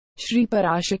Shri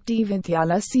Parasakthi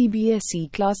Vidyalaya Cbse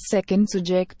Class 2nd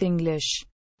Subject English.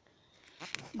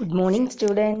 Good morning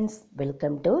students.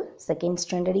 Welcome to 2nd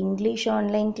Standard English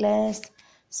online class.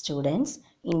 Students,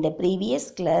 in the previous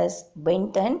class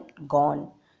went and gone.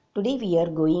 Today we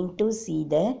are going to see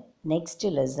the next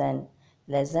lesson.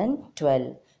 Lesson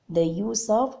 12. The use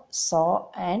of saw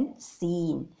and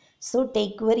seen. So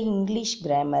take your English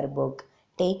grammar book.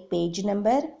 Take page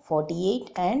number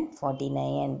 48 and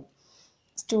 49.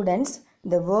 Students,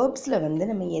 the verbsல வந்து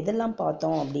நம்ம எதெல்லாம்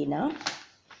பார்த்தோம் அப்படின்னா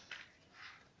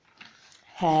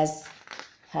has,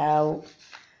 have,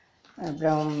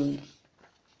 அப்புறம்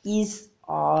is,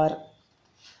 are,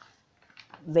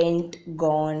 went,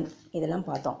 gone இதெல்லாம்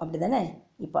பார்த்தோம் அப்படி தானே.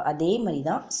 இப்போ அதே மாதிரி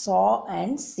தான் saw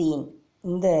and seen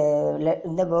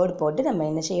இந்த வேர்டு போட்டு நம்ம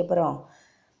என்ன செய்ய போகிறோம்,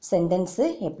 சென்டென்ஸு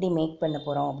எப்படி மேக் பண்ண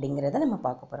போகிறோம் அப்படிங்கிறத நம்ம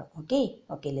பார்க்க போகிறோம்.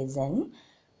 Okay listen.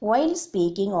 While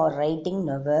speaking or writing,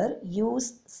 never use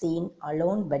seen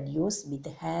alone but use with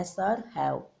has or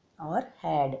have or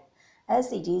had, as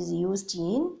it is used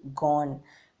in gone.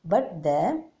 But the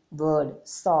word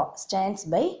saw stands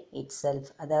by itself.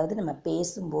 அதாவது நம்ம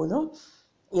பேசும்போதும்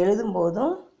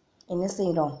எழுதும்போதும் என்ன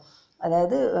செய்கிறோம்,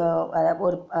 அதாவது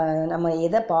ஒரு நம்ம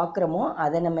எதை பார்க்குறோமோ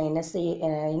அதை நம்ம என்ன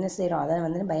செய்கிறோம் அதை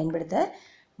வந்து பயன்படுத்த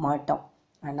மாட்டோம்.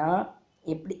 ஆனால்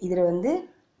எப்படி இதில் வந்து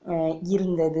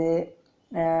இருந்தது,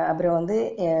 அப்புறம் வந்து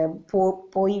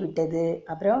போய்விட்டது,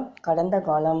 அப்புறம் கடந்த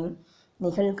காலம்,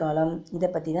 நிகழ்காலம், இதை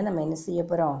பற்றி தான் நம்ம என்ன செய்ய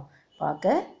போகிறோம்,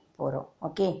 பார்க்க போகிறோம்.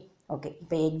 ஓகே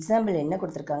இப்போ எக்ஸாம்பிள் என்ன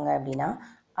கொடுத்துருக்காங்க அப்படின்னா,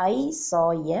 ஐ saw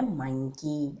a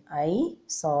monkey. I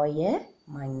saw a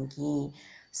monkey.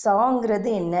 சாங்கிறது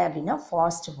என்ன அப்படின்னா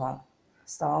ஃபாஸ்ட் ஃபார்ம்.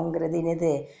 சாங்கிறது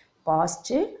என்னது,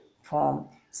 பாஸ்ட் ஃபார்ம்.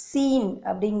 சீன்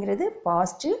அப்படிங்கிறது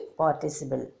பாஸ்ட்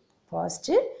பார்ட்டிசிபிள்.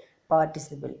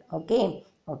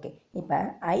 ஓகே இப்போ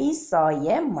ஐ saw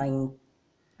a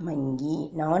monkey.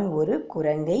 நான் ஒரு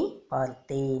குரங்கை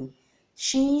பார்த்தேன்.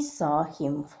 She saw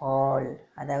him fall.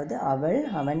 அதாவது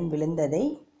அவன் விழுந்ததை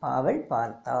அவள்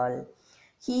பார்த்தாள்.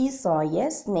 He saw a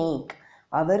snake.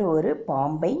 அவர் ஒரு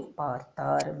பாம்பை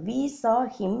பார்த்தார். We saw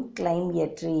him climb a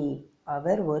tree.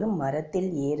 அவர் ஒரு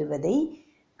மரத்தில் ஏறுவதை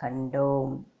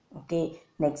கண்டோம். ஓகே,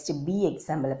 நெக்ஸ்ட் பி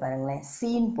எக்ஸாம்பிள் பாருங்களேன்.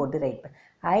 சீன் போட்டு ரைட் பண்ண.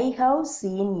 I have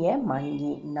seen a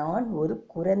monkey. நான் ஒரு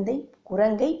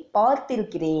குரங்கை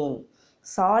பார்த்திருக்கிறேன்.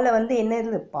 சால வந்து என்ன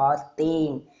இருக்குது,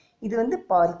 பார்த்தேன். இது வந்து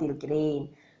பார்த்திருக்கிறேன்.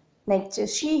 Next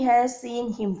she has seen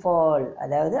him fall.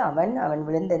 அதாவது அவன்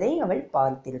விழுந்ததை அவள்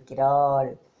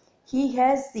பார்த்திருக்கிறாள். He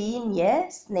has seen a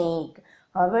snake.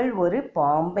 அவள் ஒரு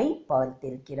பாம்பை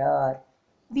பார்த்திருக்கிறார்.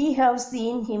 We have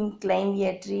seen him climb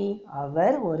a tree.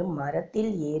 அவர் ஒரு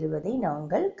மரத்தில் ஏறுவதை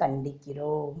நாங்கள்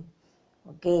கண்டிக்கிறோம்.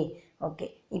 ஓகே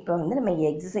இப்போ வந்து நம்ம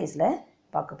எக்ஸசைஸில்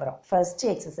பார்க்க போகிறோம். First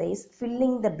exercise,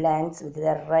 filling the blanks with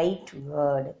the right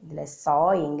word. இதில் saw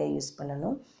எங்கே யூஸ்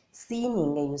பண்ணணும், seen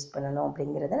எங்கே யூஸ் பண்ணணும்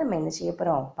அப்படிங்கிறத நம்ம என்ன செய்ய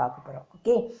போகிறோம், பார்க்க போகிறோம்.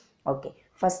 Okay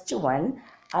first one,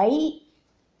 I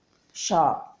saw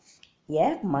a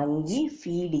monkey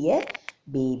feed a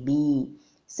baby.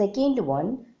 Second one,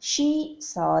 she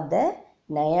saw the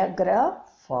Niagara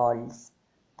Falls.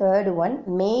 Third one,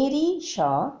 Mary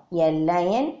saw a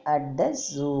lion at the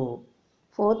zoo.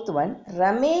 Fourth one,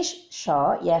 Ramesh saw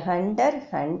a hunter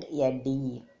hunt a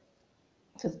deer.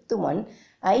 Fifth one,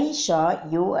 I saw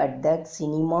you at the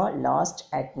cinema last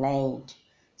at night.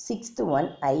 Sixth one,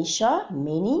 I saw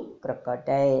many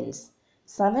crocodiles.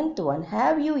 Seventh one,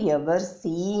 have you ever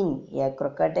seen a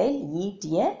crocodile eat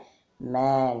a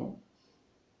man?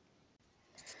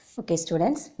 Okay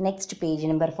students, next page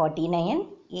number 49.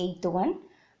 Eighth one,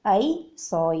 I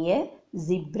saw a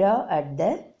zebra at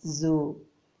the zoo.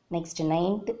 Next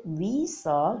ninth, we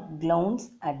saw clowns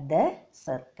at the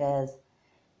circus.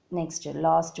 Next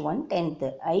last one, 10th,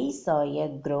 I saw a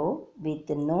crow with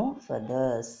no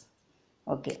feathers.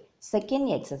 Okay, second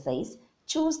exercise,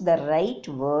 choose the right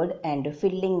word and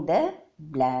filling the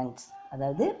blanks.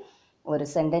 அதாவது ஒரு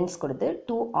sentence கொடுத்து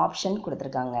 2 option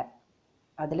கொடுத்துருக்காங்க.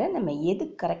 அதில் நம்ம எது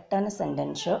கரெக்டான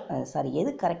சென்டென்ஸோ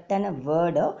எது கரெக்டான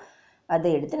வேர்டோ அதை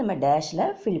எடுத்து நம்ம டேஷில்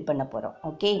ஃபில் பண்ண போகிறோம்.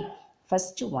 Okay,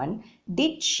 first one,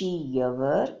 did she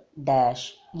ever dash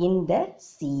இன் த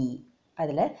சீ.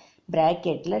 அதில்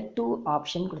ப்ராக்கெட்டில் 2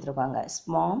 ஆப்ஷன் கொடுத்துருக்காங்க,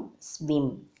 ஸ்வாம்,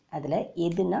 ஸ்விம். அதில்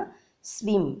எதுனா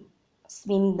ஸ்விம்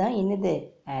தான் என்னது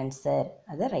ஆன்சர்,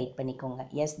 அதை ரைட் பண்ணிக்கோங்க.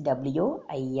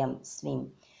 SWIM, swim.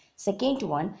 Second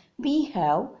one, we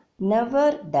have never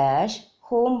dash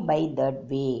home by that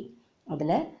way.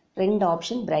 அதில் 2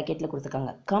 ஆப்ஷன் ப்ராக்கெட்டில்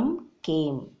கொடுத்துருக்காங்க, கம்,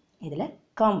 கேம். இதில்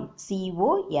கம்,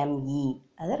 COME,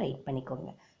 அதை ரைட் பண்ணிக்கோங்க.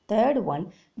 Third one,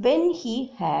 when he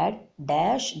had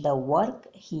dash the work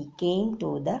he came to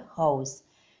the house.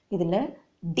 இதில்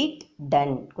did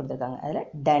done கொடுத்துருக்காங்க அதில்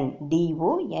done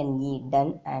D-O-N-E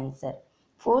done answer.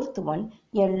 Fourth one,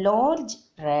 a large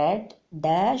rat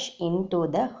dash into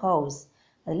the house.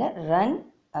 அதில் run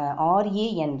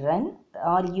R-A-N run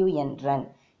R-U-N run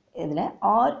இதில்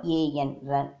R-A-N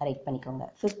run right பண்ணிக்கோங்க.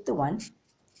 Fifth one,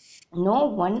 no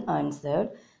one answered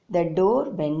the door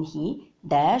when he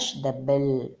dashed the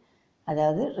bell.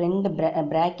 அதாவது ரெண்டு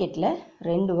ப்ராக்கெட்டில்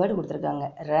ரெண்டு word கொடுத்துருக்காங்க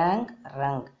rang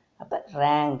rung அப்போ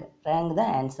rang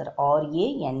தான் answer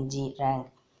R-A-N-G rang.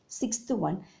 Sixth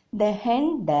one, the hen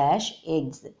dash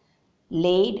eggs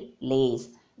laid lays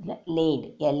laid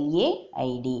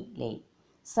L-A-I-D laid.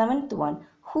 Seventh one,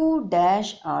 who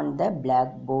dash on the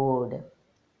blackboard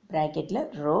bracketல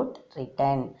wrote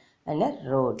written அதில்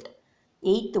wrote.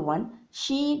 Eighth one,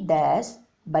 she dash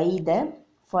by the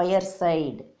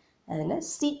fireside அதில்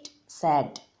sit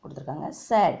sat கொடுத்துருக்காங்க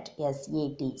sat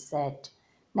S-A-T sat.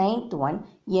 Ninth one,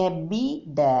 a bee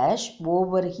dash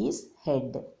over his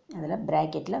head அதில்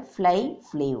bracketல fly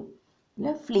flew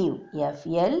இல்லை flew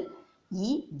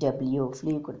F-L-E-W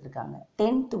flew கொடுத்துருக்காங்க.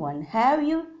 Tenth one, have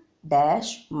you dash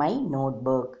my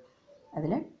notebook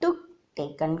அதில் took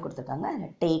taken கொடுத்துருக்காங்க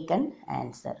அதில் taken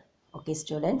answer. Okay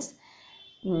students,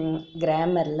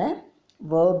 கிராமரில்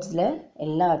வேர்ப்ஸில்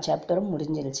எல்லா சாப்டரும்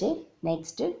முடிஞ்சிருச்சு.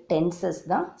 Next tenses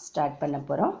தான் start பண்ண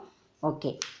போகிறோம்.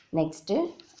 Okay, next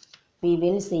we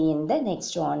will see in the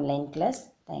next online class.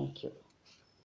 Thank you.